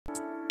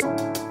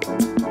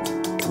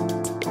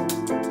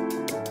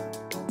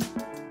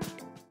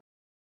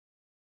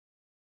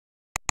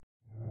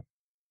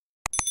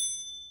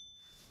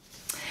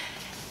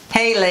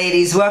Hey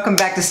ladies, welcome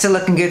back to Still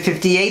Looking Good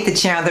 58, the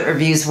channel that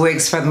reviews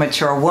wigs for the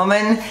mature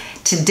woman.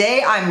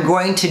 Today I'm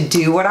going to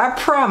do what I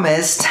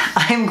promised.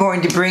 I'm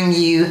going to bring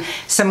you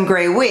some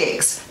gray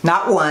wigs.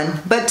 Not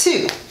one, but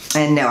two.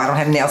 And no, I don't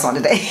have nails on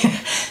today.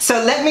 So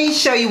let me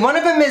show you. One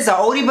of them is a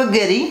oldie but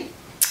goodie.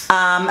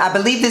 I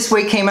believe this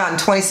wig came out in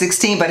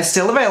 2016, but it's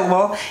still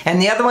available. And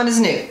the other one is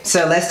new.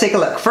 So let's take a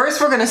look.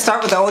 First, we're going to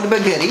start with the oldie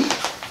but goodie.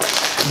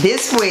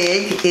 This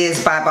wig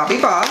is by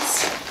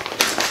Bobbiboss.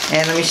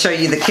 And let me show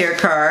you the care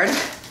card.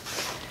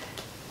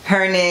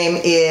 Her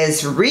name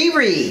is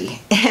Riri,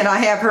 and I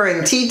have her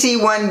in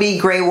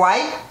TT1B Gray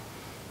White.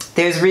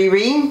 There's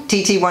Riri,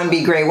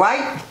 TT1B Gray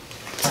White.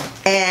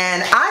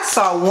 And I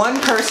saw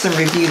one person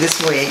review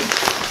this wig,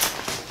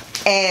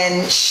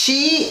 and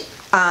she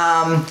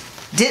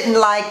didn't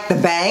like the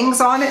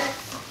bangs on it,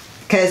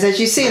 because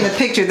as you see in the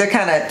picture, they're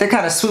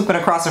kind of swooping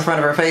across the front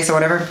of her face or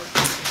whatever.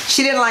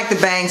 She didn't like the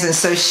bangs, and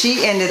so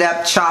she ended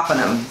up chopping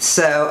them.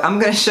 So I'm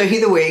going to show you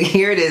the wig.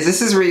 Here it is.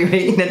 This is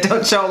Riri. Now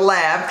don't y'all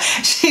laugh.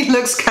 She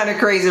looks kind of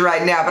crazy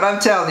right now, but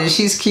I'm telling you,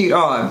 she's cute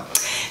on.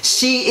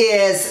 She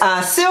is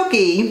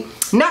silky.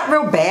 Not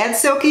real bad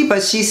silky,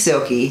 but she's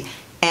silky.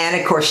 And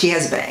of course, she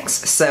has bangs.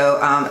 So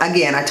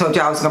again, I told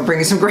you I was going to bring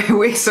you some gray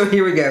wigs, so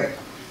here we go.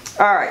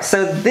 All right,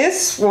 so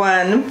this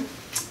one,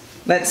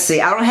 let's see.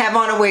 I don't have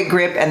on a wig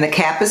grip, and the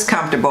cap is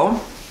comfortable.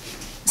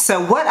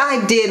 So what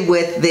I did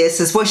with this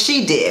is what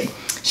she did.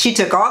 She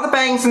took all the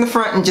bangs in the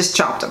front and just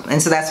chopped them.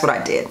 And so that's what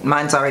I did.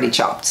 Mine's already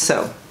chopped,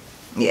 so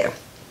yeah.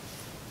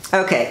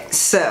 Okay,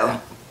 so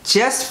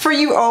just for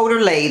you older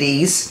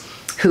ladies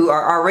who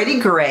are already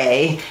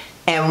gray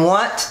and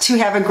want to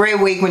have a gray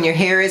wig when your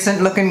hair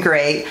isn't looking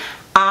great,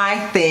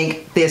 I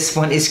think this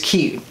one is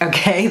cute,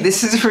 okay?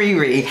 This is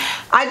Riri.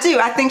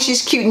 I think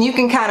she's cute, and you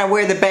can kind of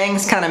wear the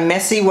bangs kind of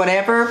messy,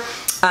 whatever.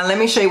 Let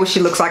me show you what she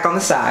looks like on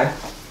the side.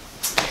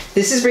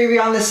 This is Riri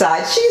on the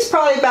side. She's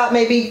probably about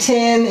maybe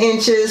 10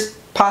 inches,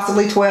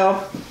 possibly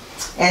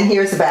 12. And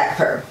here's the back of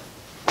her.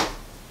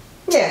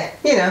 Yeah,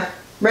 you know,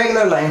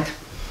 regular length.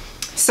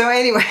 So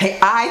anyway,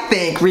 I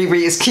think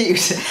Riri is cute.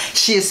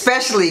 She is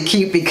especially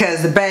cute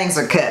because the bangs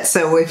are cut.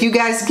 So if you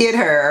guys get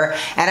her,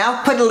 and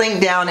I'll put a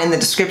link down in the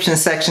description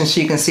section so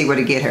you can see where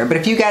to get her. But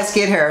if you guys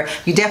get her,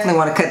 you definitely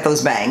want to cut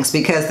those bangs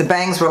because the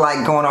bangs were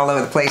like going all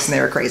over the place and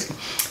they were crazy.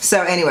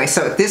 So anyway,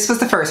 so this was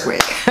the first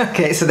wig.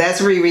 Okay, so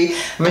that's Riri.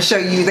 I'm going to show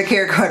you the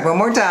care card one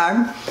more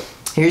time.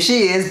 Here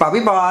she is,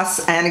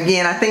 Bobbiboss. And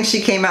again, I think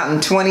she came out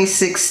in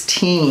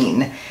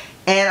 2016.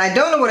 And I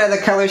don't know what other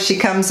colors she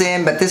comes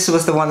in, but this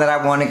was the one that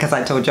I wanted because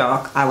I told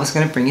y'all I was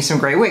going to bring you some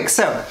gray wigs.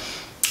 So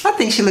I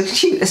think she looks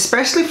cute,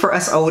 especially for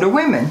us older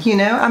women, you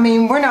know. I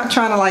mean, we're not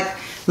trying to like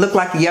look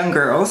like the young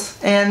girls.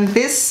 And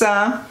this,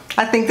 I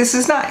think this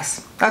is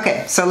nice.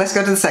 Okay, so let's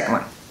go to the second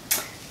one.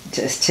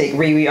 Just take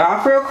Riri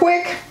off real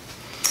quick.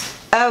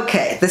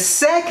 Okay, the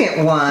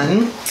second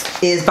one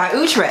is by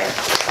Outre.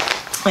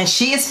 And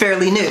she is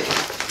fairly new.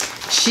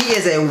 She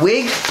is a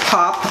wig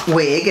pop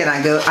wig, and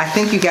I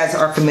think you guys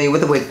are familiar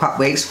with the wig pop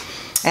wigs.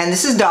 And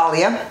this is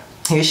Dahlia.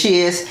 Here she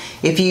is.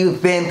 If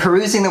you've been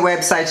perusing the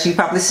websites, you've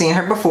probably seen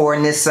her before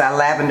in this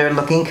lavender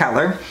looking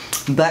color.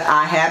 But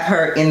I have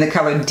her in the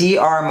color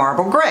DR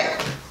Marble Gray.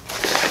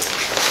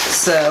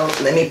 So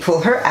let me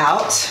pull her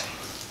out.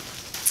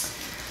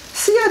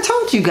 See, I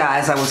told you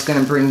guys I was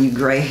going to bring you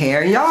gray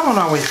hair. Y'all don't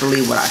always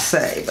believe what I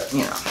say, but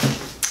you know.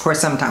 Of course,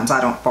 sometimes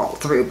I don't follow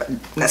through, but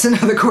that's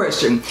another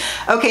question.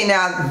 Okay,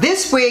 now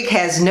this wig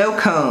has no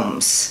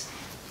combs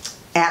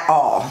at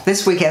all.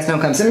 This wig has no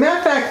combs. As a matter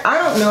of fact, I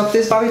don't know if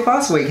this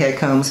Bobbiboss wig had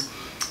combs.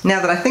 Now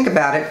that I think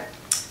about it,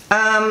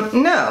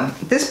 no,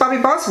 this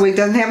Bobbiboss wig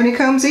doesn't have any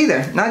combs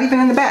either, not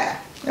even in the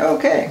back.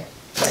 Okay,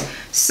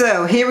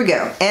 so here we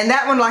go. And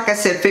that one, like I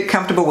said, fit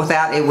comfortable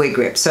without a wig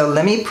grip. So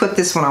let me put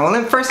this one on.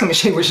 Well, first let me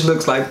show you what she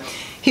looks like.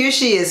 Here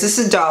she is. This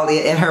is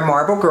Dahlia in her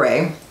marble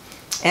gray.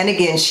 And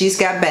again, she's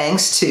got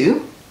bangs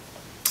too.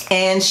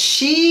 And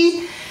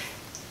she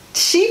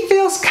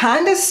feels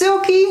kind of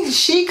silky.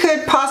 She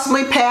could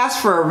possibly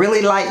pass for a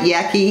really light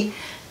yaki,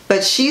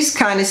 but she's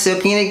kind of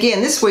silky. And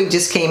again, this wig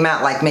just came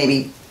out like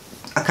maybe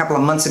a couple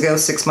of months ago,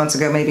 6 months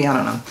ago, maybe, I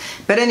don't know.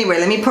 But anyway,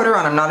 let me put her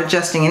on. I'm not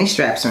adjusting any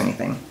straps or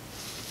anything.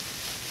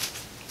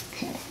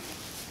 Okay.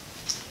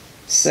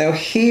 So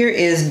here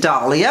is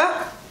Dahlia.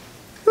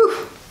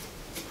 Whew.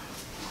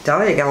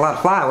 Dahlia got a lot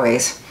of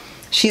flyaways.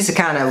 She's the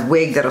kind of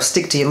wig that'll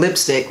stick to your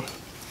lipstick.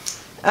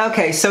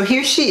 Okay, so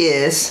here she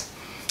is.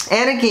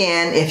 And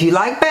again, if you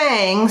like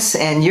bangs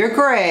and you're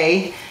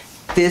gray,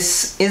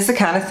 this is the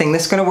kind of thing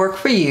that's going to work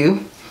for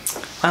you.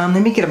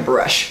 Let me get a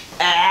brush.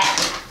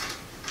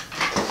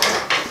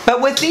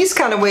 But with these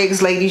kind of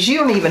wigs, ladies, you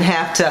don't even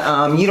have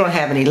to, you don't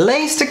have any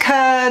lace to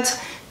cut.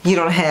 You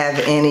don't have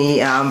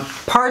any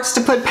parts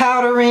to put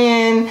powder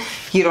in.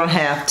 You don't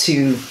have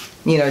to,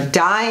 you know,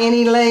 dye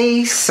any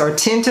lace or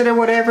tint it or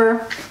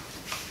whatever.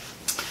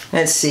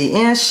 Let's see,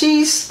 and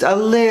she's a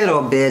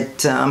little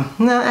bit,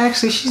 no,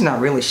 actually she's not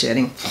really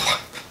shedding.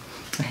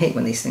 I hate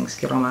when these things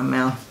get on my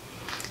mouth.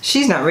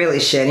 She's not really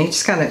shedding,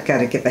 just kind of got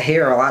to get the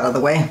hair all out of the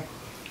way.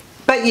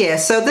 But yeah,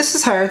 so this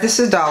is her, this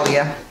is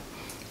Dahlia.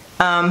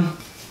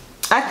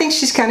 I think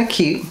she's kind of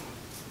cute.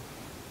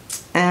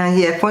 And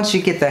yeah, once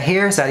you get the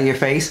hairs out of your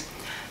face.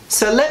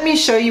 So let me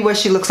show you what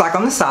she looks like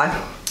on the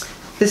side.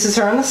 This is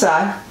her on the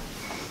side.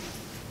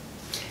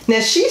 Now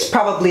she's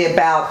probably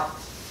about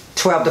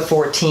 12 to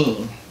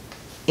 14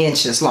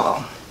 inches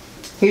long.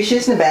 Here she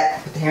is in the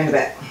back, put the hair in the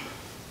back.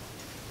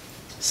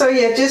 So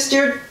yeah, just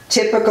your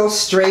typical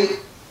straight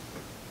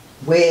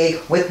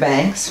wig with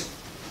bangs.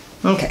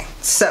 Okay,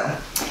 so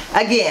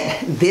again,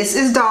 this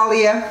is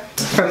Dahlia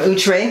from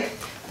Outre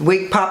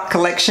Wig Pop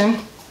Collection.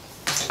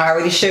 I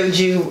already showed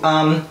you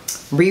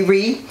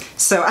Riri,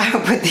 so I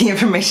will put the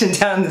information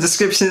down in the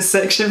description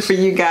section for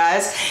you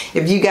guys.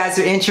 If you guys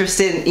are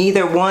interested in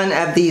either one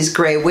of these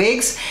gray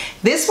wigs,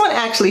 this one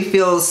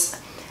feels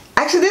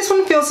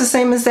the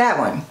same as that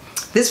one.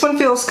 This one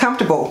feels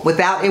comfortable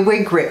without a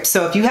wig grip.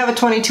 So if you have a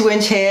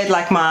 22-inch head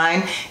like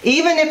mine,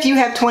 even if you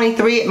have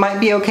 23, it might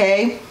be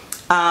okay.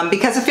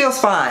 Because it feels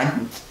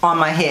fine on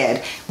my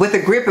head. With a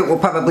grip, it will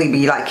probably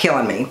be like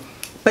killing me.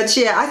 But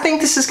yeah, I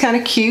think this is kind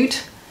of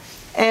cute.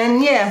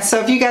 And yeah, so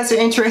if you guys are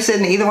interested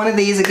in either one of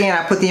these, again,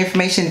 I'll put the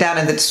information down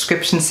in the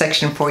description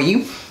section for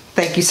you.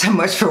 Thank you so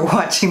much for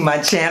watching my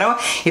channel.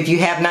 If you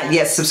have not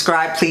yet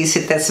subscribed, please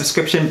hit that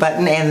subscription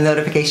button and the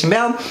notification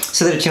bell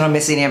so that you don't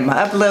miss any of my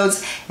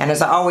uploads. And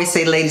as I always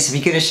say, ladies, if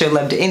you're going to show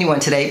love to anyone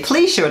today,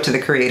 please show it to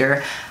the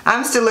creator.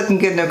 I'm still looking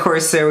good, and of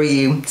course, so are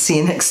you. See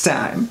you next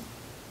time.